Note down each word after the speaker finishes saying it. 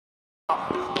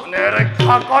কোনে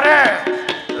ৰক্ষা কৰে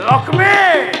লক্ষ্মী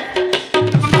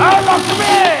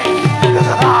লক্ষ্মী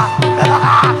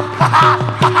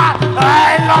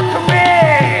লক্ষ্মী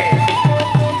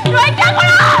ৰক্ষা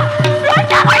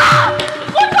কৰা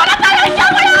কোন কোনটা ৰক্ষা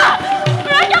কৰা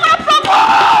প্ৰভু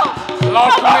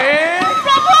লক্ষ্মী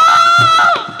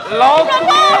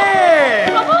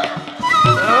প্ৰভু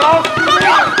লক্ষ্মী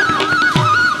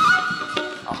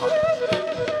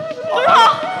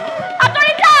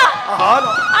আতৰি যা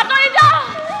আতৰি যা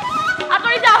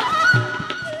আতৰি যা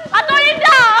আতৰি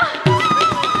যা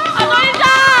আতৰি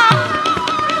যা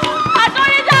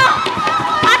আতৰি যা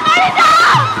আতৰি যা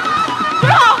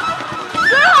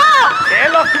দূৰ হ হে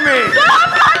লক্ষ্মী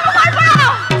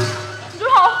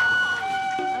দূৰ হ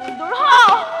দূৰ হ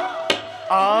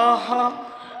আহা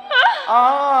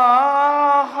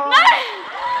আহা নাই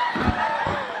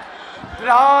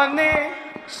প্ৰাণে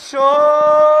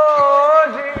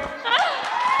শোৰে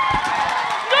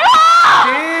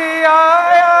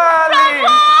দিয়ালি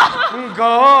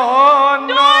গণ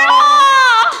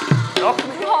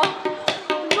লক্ষ্মী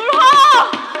দূৰ হ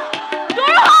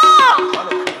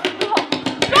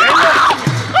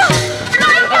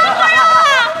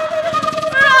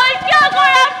ৰক্ষা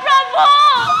কৰা প্ৰভু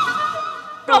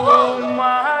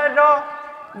তোমাৰ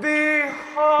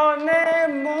বিহনে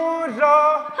মোৰ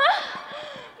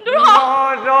দূৰ হ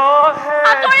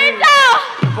আতৰি যা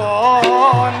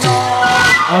বন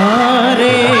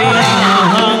আরে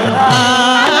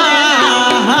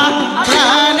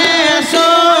প্রাণে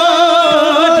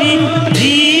সরি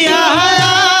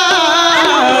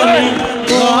দিয়ালি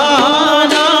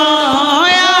কোন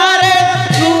আরে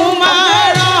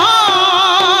তোমার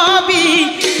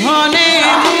বিহনে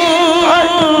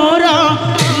মোর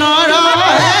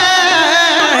নরহে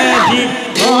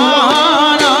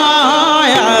জীবন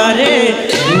আরে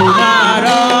তোমার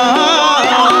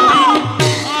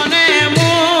বিহনে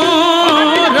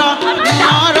মোর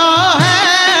নরহে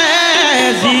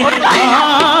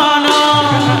জীবন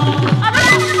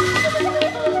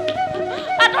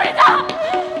আতৰি যা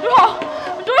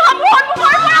দূৰ হ মোৰ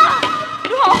পৰা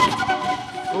দূৰ হ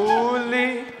ফুলি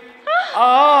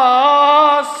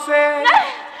আসে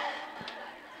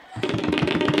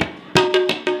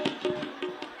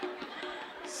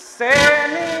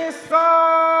সেনি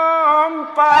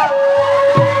সম্পা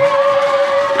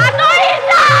আতৰি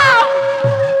যা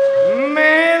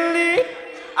মেলি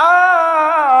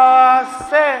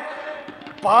আসে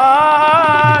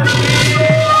পাৰি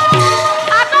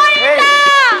আতৰি যা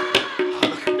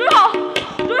দূৰ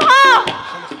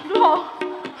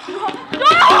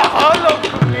হ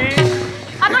লক্ষ্মী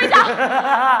আতৰি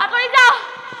যা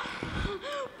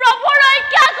প্ৰভু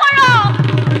ৰক্ষা কৰ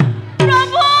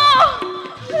প্ৰভু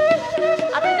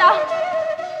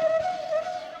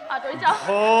আতৰি যা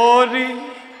হরি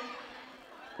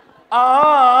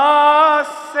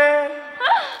আসে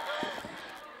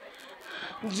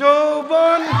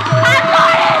যৌবন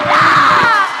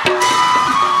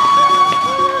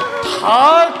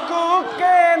থাকু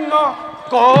কেন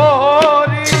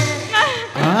করি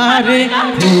আরে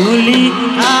ভুলি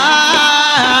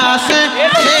আসে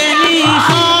সেনি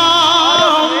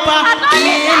সম্পা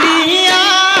মেলিয়া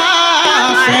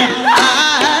আসে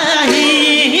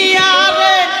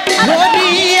আহিয়ারে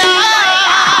ধরিয়া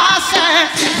আসে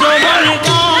জবন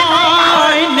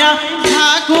কইনা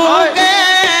থাকু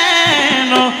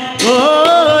কেন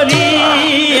করিয়ারে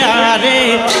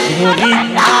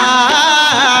ধরিয়া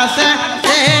আসে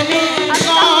সেনি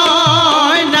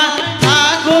কইনা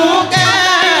থাকু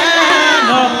কেন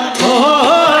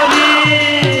করি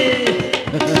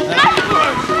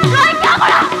ৰক্ষা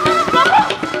কৰা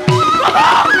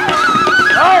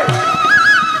এই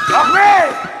লক্ষ্মী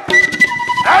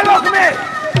এই লক্ষ্মী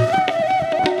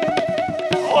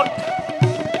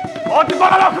ওঠ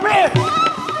বড় লক্ষ্মী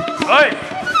এই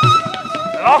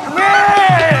লক্ষ্মী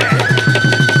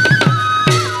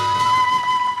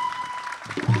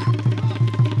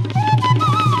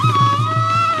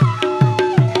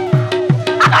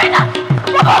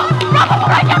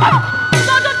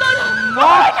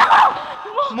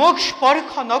মুখ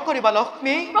স্পর্শ নকৰিবা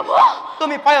লক্ষ্মী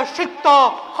তুমি প্ৰায়শ্চিত্ত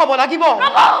হ'ব লাগিব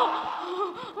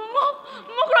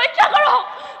মোক ৰক্ষা কৰ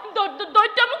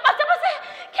দৈত্য মোক পাছে পাছে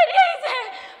খেলি আহিছে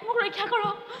মোক ৰক্ষা কৰ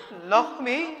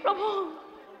লক্ষ্মী প্ৰভু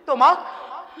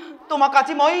তোমাক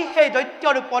আজি মই সেই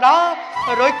দৈত্যৰ পৰা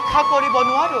ৰক্ষা কৰিব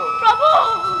নোৱাৰো প্ৰভু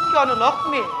কিয়নো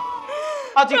লক্ষ্মী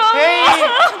আজি সেই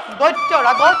দৈত্যৰ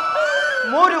আগত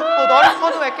মোৰ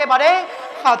সুদৰ্শনো একেবাৰে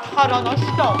সাধাৰণ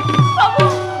অস্ত্ৰ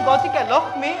গতিকে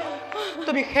লক্ষ্মী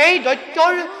তুমি সেই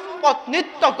দৈত্যৰ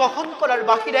পত্নীত্ব গ্ৰহণ কৰাৰ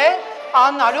বাহিৰে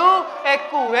আন আৰু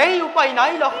একোৱেই উপায়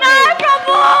নাই লক্ষ্মী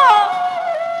প্ৰভু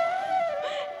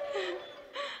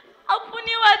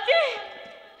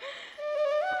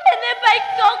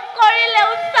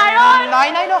নাই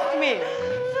নাই লক্ষ্মী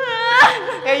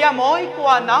এয়া মই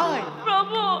কোৱা নাই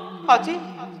প্ৰভু আজি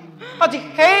আজি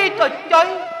সেই তথ্যই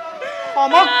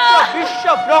সমগ্ৰ বিশ্ব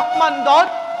ব্ৰহ্মাণ্ডত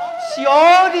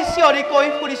চিঞৰি চিঞৰি কৈ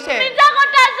ফুৰিছে মিছা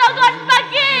কথা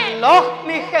জগতবাসী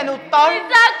লক্ষ্মী হেনো তাৰ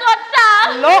মিছা কথা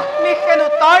লক্ষ্মী হেনো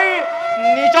তাৰ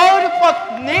নিজৰ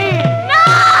পত্নী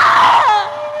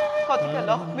গতিকে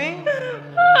লক্ষ্মী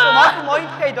তোমাক মই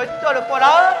সেই দৈত্যৰ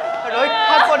পৰা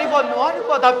ৰক্ষা কৰিব নোৱাৰো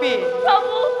কদাপি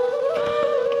প্ৰভু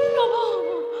প্ৰভু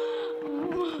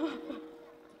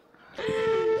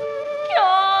কিয়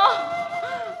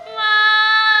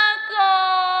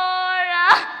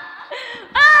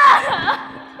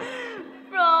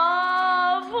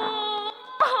প্ৰভু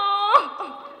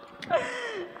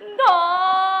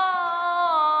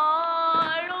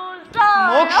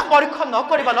মোক স্পৰ্শ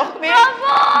নকৰিবা লক্ষ্মী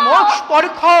মোক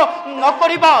স্পৰ্শ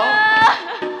নকৰিবা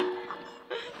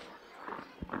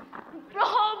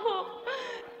প্ৰভু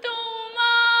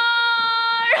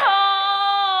তোমাৰ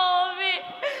হবে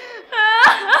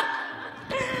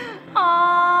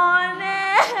আনে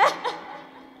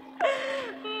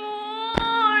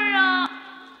মোৰা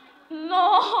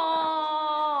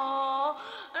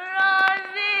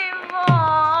ৰাজিব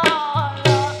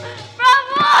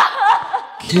প্ৰভু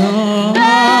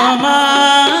ক্ষমা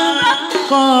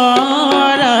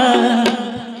কৰা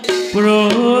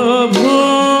প্ৰভু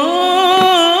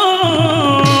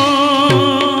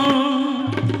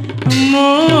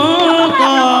মোক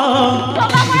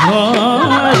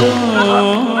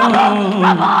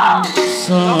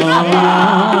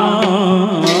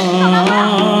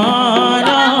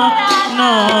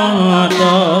শৰণত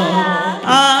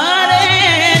আৰে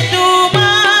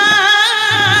তোমাৰ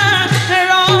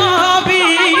ৰবি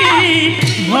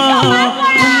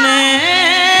ভনে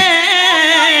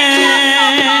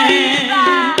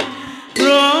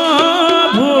প্ৰভু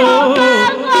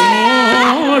মোৰ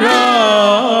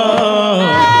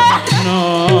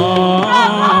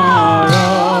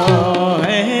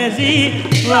নৰহে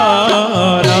জীৱন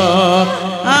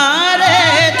আৰে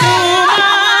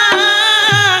তোমাৰ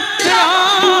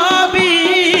ৰবি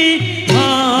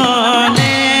ভনে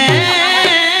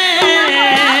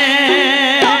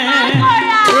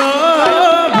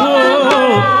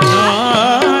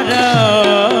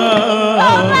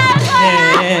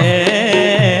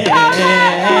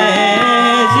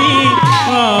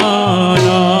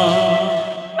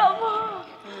প্ৰভু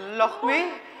লক্ষ্মী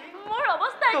মোৰ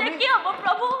অৱস্থা এতিয়া কি হ'ব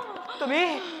প্ৰভু তুমি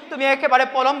তুমি একেবাৰে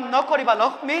পলম নকৰিবা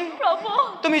লক্ষ্মী প্ৰভু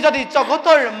তুমি যদি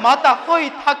জগতৰ মাতা হৈ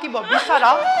থাকিব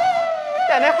বিচাৰা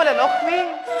তেনেহলে লক্ষ্মী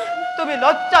তুমি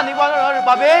লজ্জা নিবাৰণৰ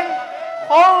বাবে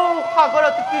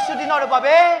সাগৰত কিছুদিনৰ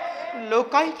বাবে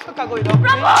লুকাই থকাগৈ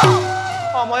লক্ষ্মী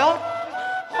সময়ত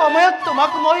সময়ত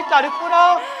তোমাক মই তাৰ পৰা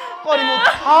কৰিম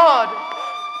উদ্ধাৰ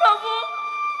প্ৰভু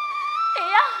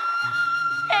এয়া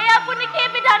এয়া আপুনি কি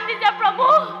বিধান দিছে প্ৰভু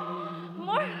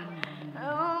মোৰ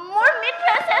মোৰ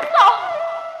মৃত্যুৱে শ্ৰেষ্ঠ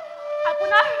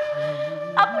আপোনাৰ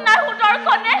আপোনাৰ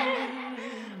সুদৰ্শনে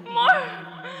মোৰ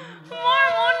মোৰ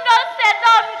মুণ্ড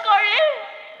ছেদন কৰি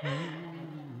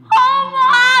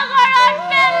মহাসাগৰত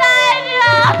পেলাই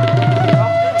দিয়ক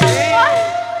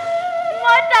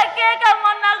মই তাকে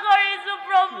কামনা কৰিছো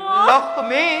প্ৰভু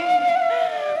লক্ষ্মী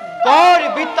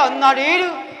গৰ্বিত নাৰীৰ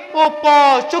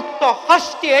উপযুক্ত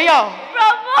শাস্তি এয়া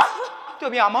প্ৰভু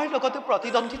তুমি আমাৰ লগত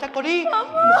প্ৰতিদ্বন্দ্বিতা কৰি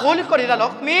ভুল কৰিলা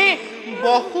লক্ষ্মী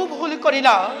বহু ভুল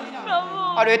কৰিলা প্ৰভু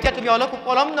আৰু এতিয়া তুমি অলপ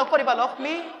পলম নকৰিবা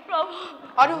লক্ষ্মী প্ৰভু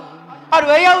আৰু আৰু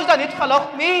এয়াও জানি থোৱা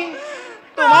লক্ষ্মী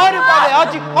তোমাৰ বাবে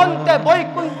আজি কন্তে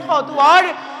বৈকুণ্ঠ দুৱাৰ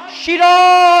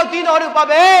চিৰদিনৰ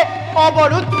বাবে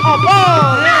অৱৰুদ্ধ হ'ব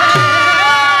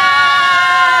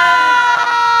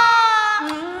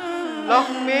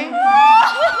লক্ষ্মী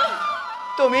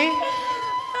তুমি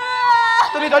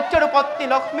তুমি দৈত্যৰ পত্নী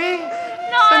লক্ষ্মী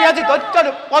তুমি আজি দৈত্যৰ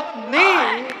পত্নী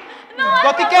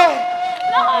গতিকে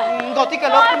গতিকে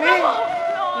লক্ষ্মী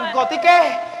গতিকে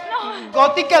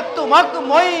গতিকে তোমাক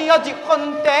মই আজি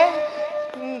খন্তে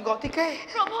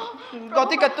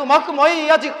গতিকে তোমাক মই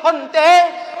আজি খন্তে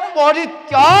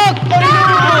পৰিত্যাগ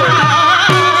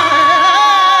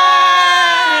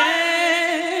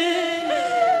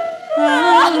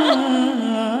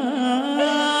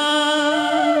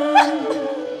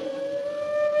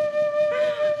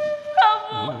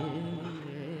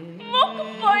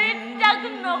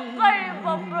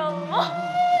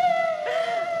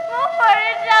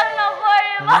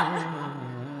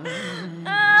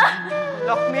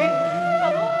লক্ষ্মী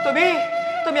তুমি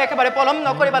তুমি একেবাৰে পলম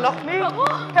নকৰিবা লক্ষ্মী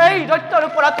এই দৈত্যৰ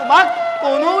পৰা তোমাক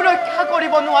কোনো ৰক্ষা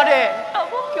কৰিব নোৱাৰে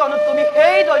কিয়নো তুমি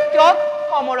সেই দৈত্যক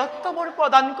অমৰত্ববোৰ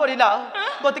প্ৰদান কৰিলা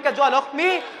গতিকে যোৱা লক্ষ্মী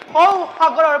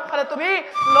সাগৰৰ ফালে তুমি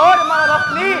লৰ মাৰা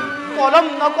লক্ষ্মী পলম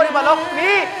নকৰিবা লক্ষ্মী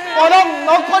পলম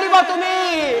নকৰিবা তুমি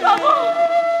প্ৰভু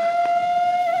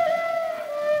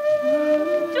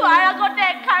যোৱাৰ আগতে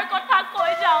এষাৰ কথা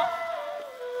কৈ যাওঁ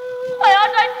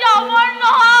হয়দৈত্য অমৰ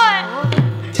নহয়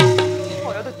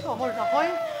হয়দৈত্য অমৰ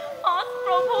নহয়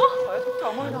প্ৰভু হয়দৈত্য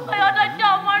অমৰ নহয় হয়দৈত্য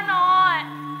অমৰ নহয়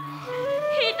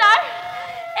সি তাৰ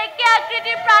একে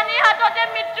আকৃতিৰ প্ৰাণীৰ হাততে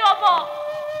মৃত্যু হ'ব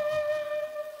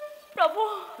প্ৰভু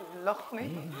লক্ষ্মী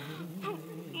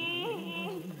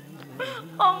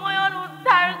সময়ত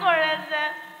উদ্ধাৰ কৰে যে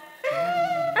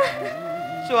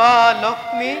চোৱা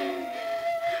লক্ষ্মী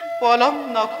পলম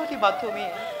নকৰিবা তুমি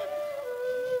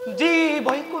যি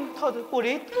বৈকুণ্ঠৰ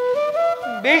পুৰীত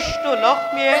বিষ্ণু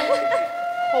লক্ষ্মীয়ে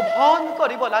শোভন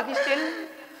কৰিব লাগিছিল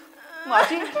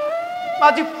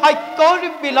আজি ভাগ্যৰ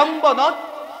বিলম্বনত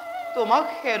তোমাক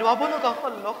হেৰুৱাব লগা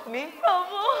হ'ল লক্ষ্মী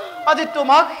আজি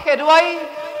তোমাক হেৰুৱাই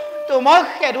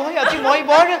আজি মই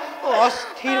বৰ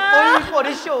অস্থিৰ হৈ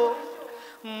পৰিছো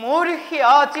মোৰ হিয়া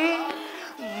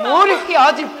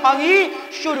আজি ভাঙি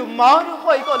চুৰমাৰ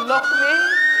হৈ গ'ল লক্ষ্মী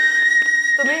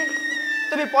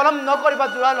তুমি পলম নকৰিবা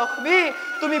যোৰা লক্ষ্মী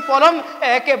তুমি পলম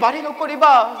একেবাৰে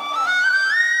নকৰিবা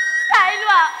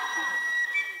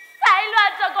চাই লোৱা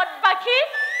জগতবাসী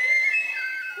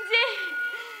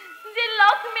যি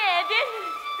লক্ষ্মী এদিন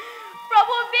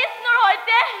প্ৰভু বিষ্ণুৰ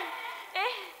সৈতে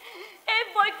এই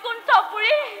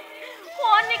বৈকুণ্ঠপুৰী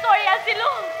শুৱনি কৰি আছিলো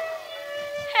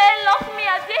হে লক্ষ্মী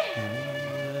আজি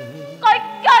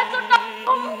কক্ষ্যচ্যুত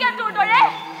ধূমকেতুৰ দৰে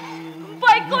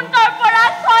বৈকুণ্ঠৰ পৰা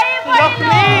খহি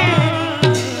পৰিলো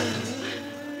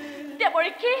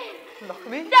দেৱৰীকি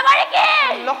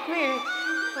লক্ষ্মী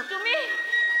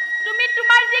তুমি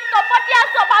তোমাৰ যি কপটীয়া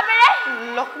স্বভাৱেৰে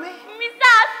লক্ষ্মী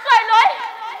মিছা আশ্ৰয় লৈ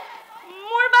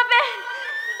মোৰ বাবে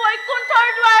বৈকুণ্ঠৰ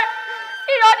দুৱাৰ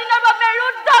চিৰদিনৰ বাবে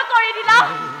ৰুদ্ধ কৰি দিলা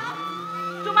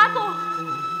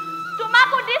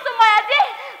তোমাকো দিছো মই আজি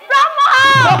ব্ৰহ্ম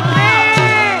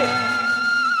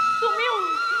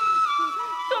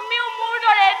তুমিও মোৰ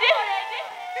দৰে এদিন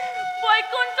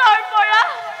বৈকুণ্ঠৰ পৰা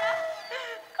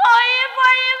খহি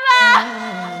পৰিবা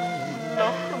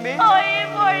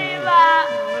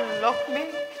লক্ষ্মী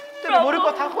তুমি মোৰ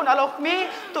কথা শুনা লক্ষ্মী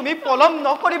তুমি পলম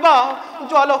নকৰিবা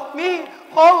যোৱা লক্ষ্মী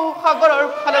সাগৰৰ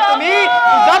ফালে তুমি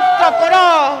যাত্ৰা কৰা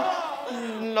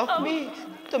লক্ষ্মী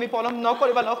তুমি পলম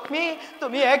নকৰিবা লক্ষ্মী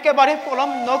তুমি একেবাৰে পলম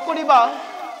নকৰিবা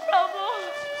প্ৰভু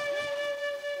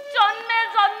জন্মে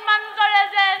জন্মান্তৰে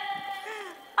যেন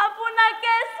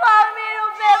আপোনাকে স্বামী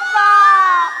ৰূপে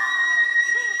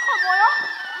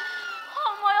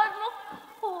সময়ত মোক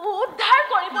উদ্ধাৰ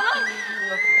কৰিবলৈ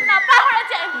নাপাহৰে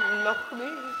যেন লক্ষ্মী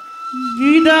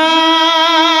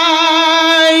বিদায়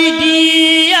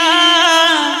দিয়া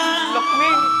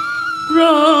লক্ষ্মী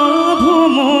প্ৰভু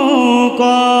মোক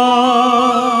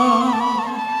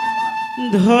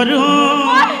ধৰো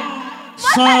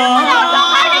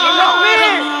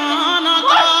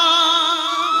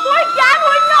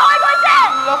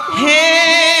হে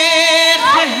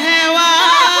সেৱা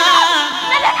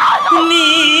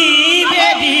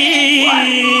নিবেদিছো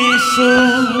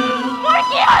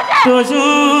তোজো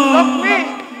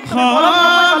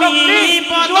সমীপত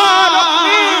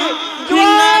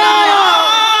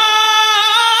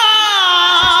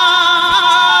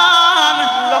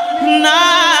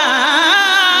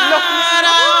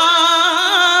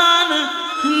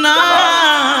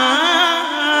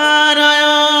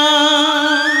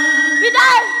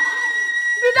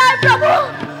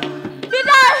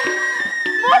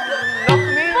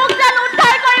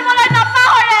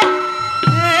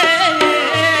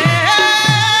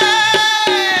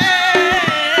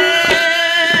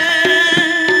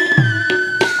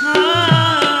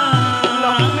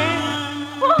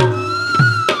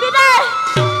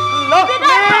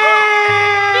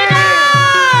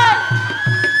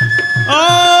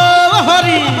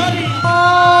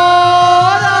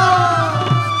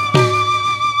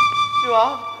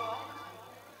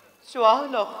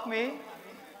লক্ষ্মী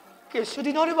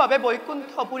কিছুদিনৰ বাবে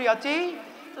বৈকুণ্ঠপুৰী আজি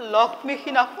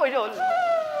লক্ষ্মীহীনা হৈ ৰ'ল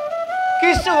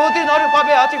কিছুদিনৰ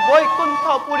বাবে আজি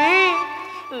বৈকুণ্ঠপুৰী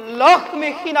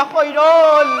লক্ষ্মীহীনা হৈ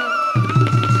ৰ'ল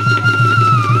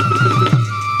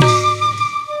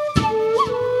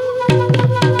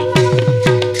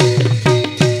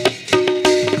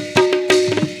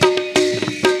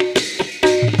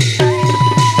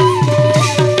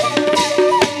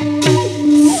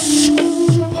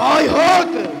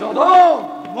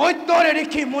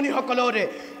মুনিসকলৰে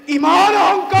ইমান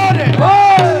অহংকাৰ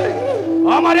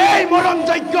আমাৰ এই মৰণ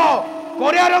যজ্ঞ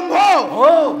কৰে আৰম্ভ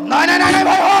নাই নাই নাই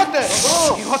ভাইহঁত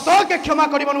ইহঁতকে ক্ষমা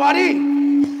কৰিব নোৱাৰি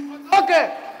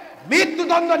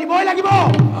মৃত্যুদণ্ড দিবই লাগিব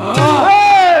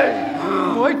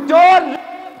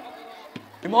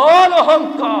কিমান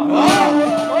অহংকাৰ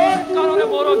তাৰ কাৰণে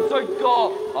মৰণ যজ্ঞ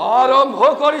আৰম্ভ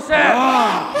কৰিছে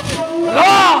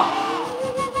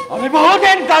আমি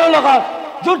বহুদিন কাৰো লগত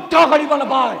যুদ্ধ কৰিব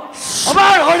নাপায়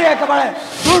আমাৰ শৰীৰ একেবাৰে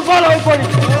দুৰ্বল হৈ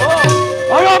পৰিছে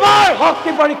আৰু আমাৰ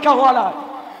শক্তি পৰীক্ষা হোৱা নাই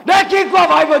নে কি কোৱা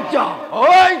ভাই বজ্য ঐ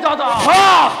দাদা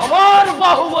আমাৰ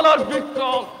বাহুবলৰ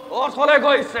বিক্ৰম অচলে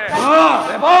গৈছে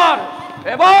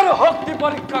এবাৰ শক্তি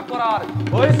পৰীক্ষা কৰাৰ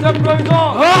হৈছে প্ৰয়োজন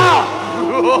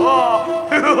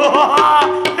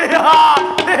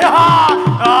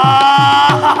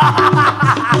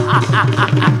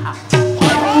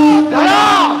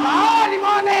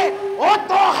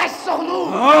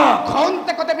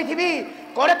খন্তেকতে পৃথিৱী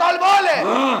কৰে তল বলে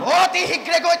অতি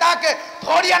শীঘ্ৰে গৈ তাক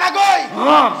ধৰি আনা গৈ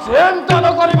চিন্তা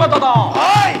নকৰিবা দাদা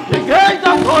হয় শীঘ্ৰেই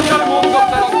তাক ধৰি আনি মংগল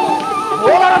প্ৰেৰণ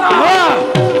কৰোঁ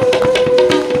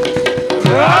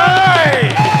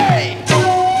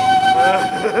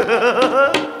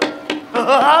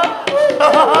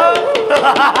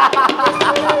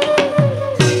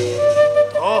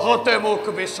তহঁতে মোক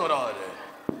বিচৰাৰ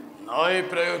নাই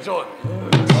প্ৰয়োজন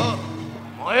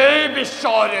মই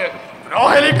বিশ্বৰ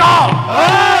প্ৰহেলিকা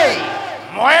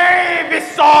মই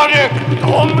বিশ্বৰ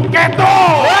ধূমকেতু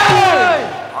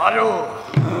আৰু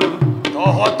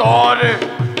তহঁতৰ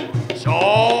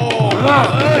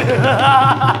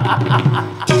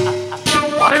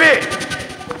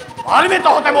পাৰিবি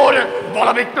তহঁতে মোৰ বল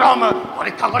বিক্ৰম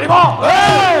পৰীক্ষা কৰিব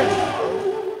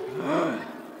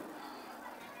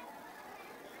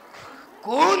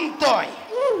কোন তই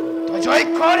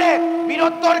যক্ষৰে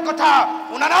বীৰত্বৰ কথা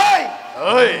শুনা নাই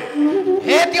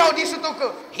এতিয়াও দিছো তোক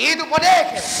হিত উপদেশ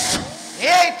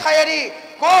এই ঠাইৰি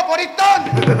ক পৰিত্ৰাণ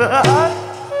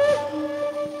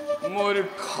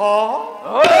মূৰ্খ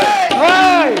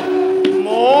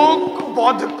মোক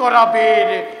বধ কৰা বীৰ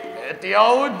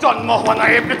এতিয়াও জন্ম হোৱা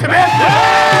নাই পৃথিৱীত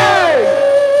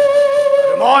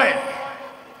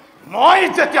মই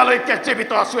যেতিয়ালৈকে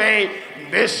জীৱিত আছো এই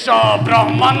বিশ্ব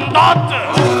ব্ৰহ্মাণ্ডত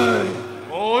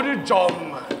মোৰ জম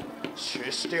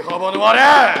সৃষ্টি হ'ব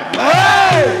নোৱাৰে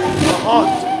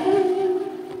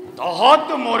তহঁত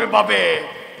মোৰ বাবে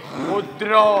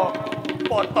ক্ষুদ্ৰ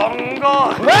পতংগ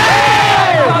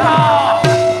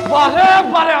বাৰে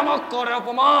বাৰে আমাক কৰে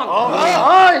অপমান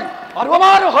আৰু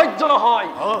আমাৰ সহ্য নহয়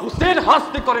উচিত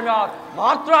শাস্তি কৰিম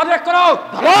মাত্ৰ আদেশ কৰক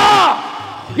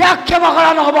ব্যাখ্যা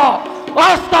কৰা নহ'ব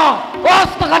অস্ত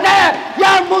কাটে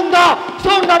ইয়াৰ মুণ্ড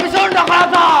চূৰ্ণ বিচূৰ্ণ কৰা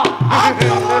যাওক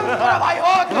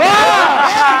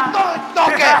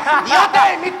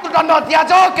মৃত্যুদণ্ড দিয়া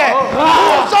যাওক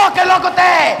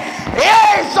লগতে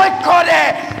এই যক্ষৰে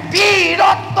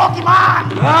বীৰত্ব কিমান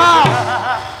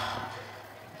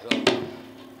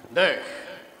দেখ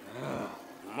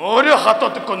মোৰ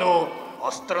হাতত কোনো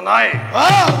অস্ত্ৰ নাই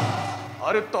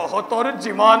আৰু তহঁতৰ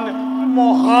যিমান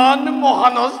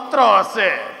মহান অস্ত্ৰ আছে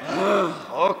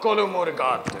সকলো মোৰ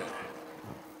গাত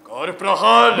কৰ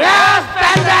প্ৰহাৰ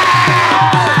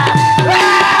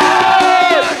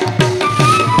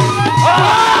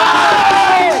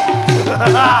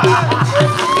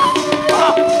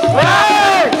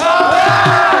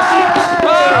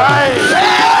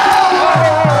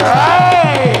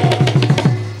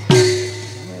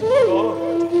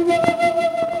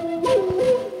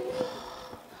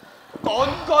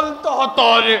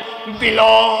তহঁতৰ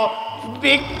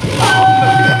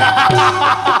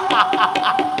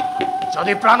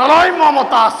যদি প্ৰাণলৈ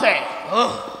মমতা আছে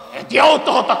এতিয়াও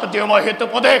তহঁতক দিওঁ মই সেইটো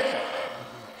উপদেশ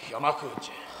ক্ষমা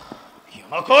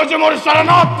খোজ মোৰ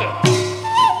চৰণত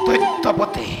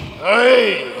দৈত্যপতি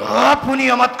আপুনি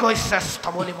আমাতকৈ শ্ৰেষ্ঠ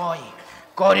বুলি মই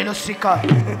কৰিলো স্বীকাৰ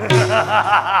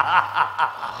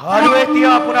আৰু এতিয়া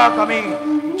আপোনাক আমি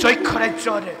যক্ষ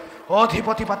ৰাজ্যৰ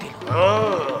অধিপতি পাতিলো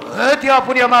এতিয়া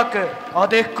আপুনি আমাক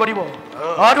আদেশ কৰিব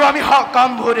আৰু আমি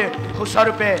কামবোৰ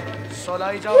সুচাৰুৰূপে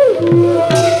চলাই যাওঁ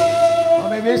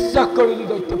আমি বিশ্বাস কৰিলো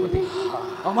দৈত্যপতি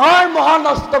আমাৰ মহান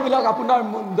অস্ত্ৰবিলাক আপোনাৰ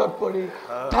মুণ্ডত পৰি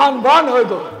থান বান হৈ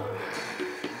গ'ল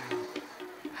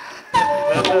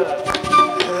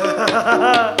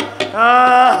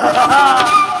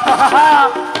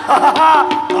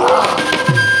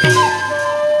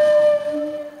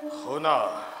শুনা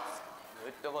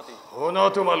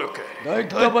তোমালোকে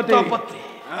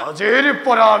আজিৰ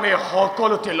পৰা আমি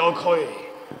সকলোতে লগ হৈ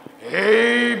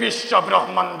এই বিশ্ব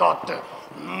ব্ৰহ্মাণ্ডত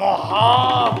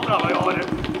মহাপ্ৰলয়ৰ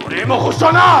প্ৰেম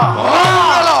ঘোষণা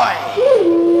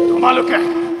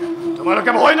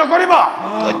তোমালোকে ভয় নকৰিবা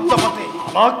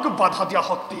আমাক বাধা দিয়া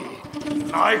শক্তি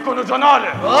নাই কোনো জনাৰ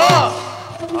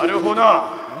আৰু শুনা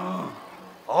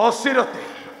অচিৰতে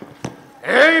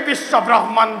এই বিশ্ব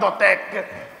ব্ৰহ্মাণ্ডত এক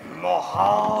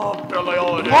মহাপ্ৰলয়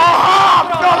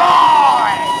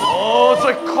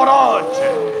যক্ষৰাজ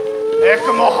এক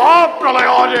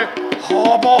মহাপ্ৰলয়ৰ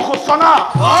হব সূচনা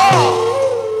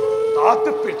তাত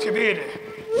পৃথিৱীৰ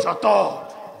যত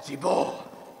জীৱ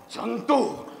জন্তু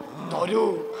তৰু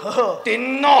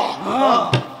তিন্ন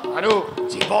আৰু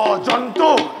জীৱ জন্তু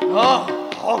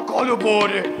সকলোবোৰ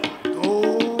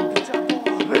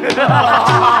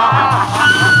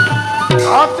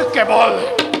তাত কেৱল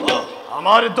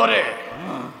আমাৰ দৰে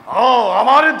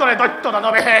দৈত্য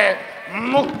দানৱেহে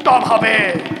মুক্তভাৱে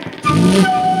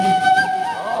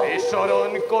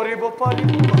বিচৰণ কৰিব পাৰিব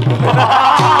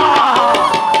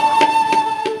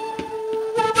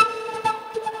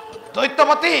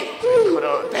দৈত্যপতি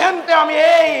তেন্তে আমি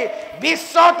এই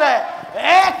বিশ্বত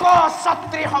এক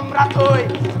ছত্ৰী সম্ৰাট হৈ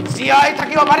জীয়াই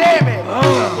থাকিব পাৰিম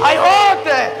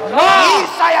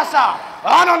চাই আছা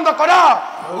আনন্দ কৰা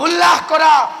উল্লাস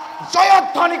কৰা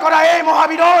জয়ধ্বনি কৰা এই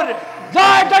মহাবীৰৰ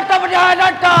জয় দত্তপতি হয়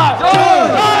দত্ত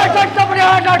জয় দত্তপতি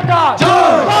হয় দত্ত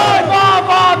জয়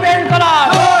বাবা বেলগলা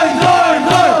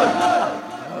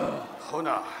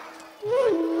শুনা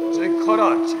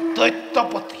জয়খৰাজ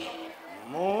দৈত্যপতি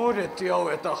মোৰ এতিয়াও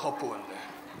এটা সপোন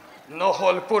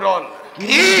নহল পূৰণ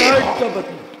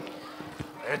দত্তপতি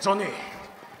এজনী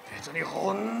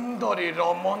সুন্দৰী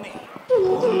ৰমণী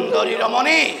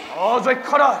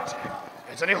অজক্ষৰাজ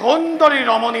এজনী সুন্দৰী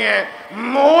ৰমণীয়ে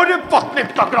মোৰ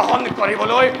পত্নীত্ব গ্ৰহণ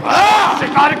কৰিবলৈ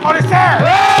স্বীকাৰ কৰিছে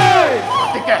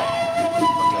গতিকে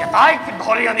তাইক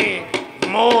ধৰি আনি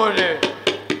মোৰ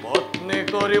পত্নী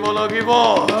কৰিব লাগিব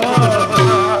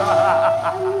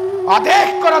আদেশ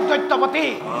কৰক দৈত্যপতি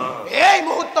এই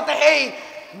মুহূৰ্ততে এই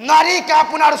নাৰীকে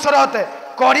আপোনাৰ ওচৰত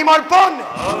কৰিম অৰ্পণ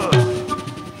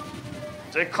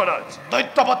জয়খৰাজ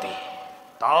দৈত্যপতি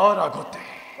তাৰ আগতে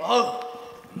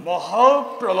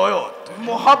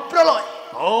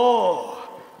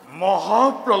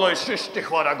মহাপ্ৰলয় সৃষ্টি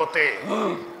হোৱাৰ আগতে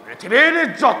পৃথিৱীৰ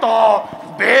যত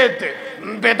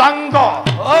বেদাংগ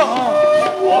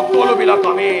সকলোবিলাক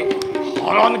আমি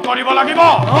হৰণ কৰিব লাগিব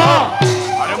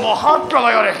আৰু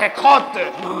মহাপ্ৰলয়ৰ শেষত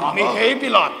আমি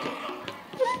সেইবিলাক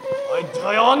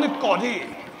অধ্যয়ন কৰি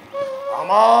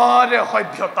আমাৰ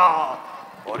সভ্যতা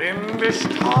কৰিম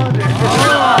বিস্তাৰ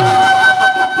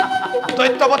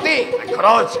দৈত্যপতি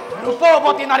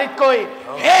ৰূপৱতী নাৰীতকৈ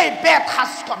এই বেদ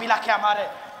শাস্ত্ৰবিলাকে আমাৰ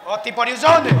অতি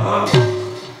প্ৰয়োজন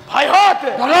ভাইহঁত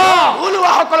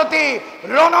ওলোৱা সকলোতে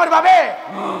ৰণৰ বাবে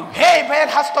সেই বেদ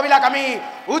শাস্ত্ৰবিলাক আমি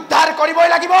উদ্ধাৰ কৰিবই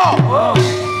লাগিব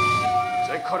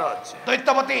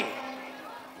দৈত্যপতি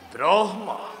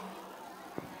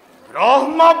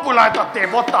ব্ৰহ্মা বোলা এটা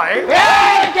দেৱতাই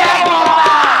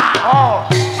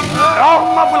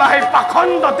ব্ৰহ্মা বোলা সেই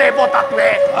পাখণ্ড দেৱতাটোৱে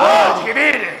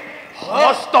পৃথিৱীৰ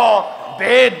সমস্ত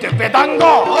বেদাংগ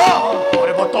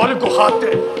পৰ্বতৰ গুহাত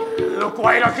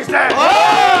লুকুৱাই ৰাখিছে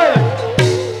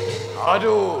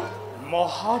আৰু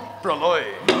মহাপ্ৰলয়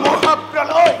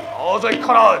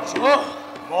অজক্ষৰাজ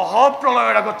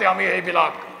মহাপ্ৰলয়ৰ আগতে আমি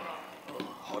এইবিলাক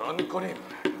হৰণ কৰিম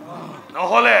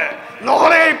নহলে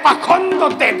এই পাখণ্ড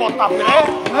দেৱতাটোৱে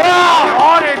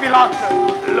এইবিলাক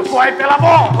লুকুৱাই পেলাব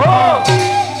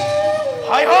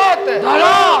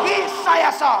চাই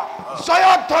আছা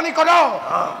জয়ধ্বনি কৰ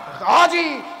আজি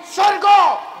স্বৰ্গ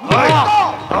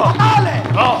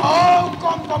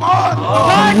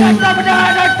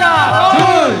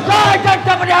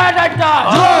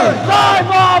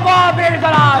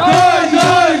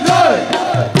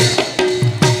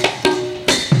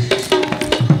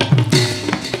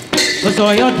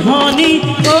জয়ধ্বনি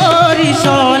কৰি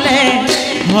চলে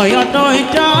ভয়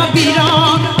দৈত্য বীৰ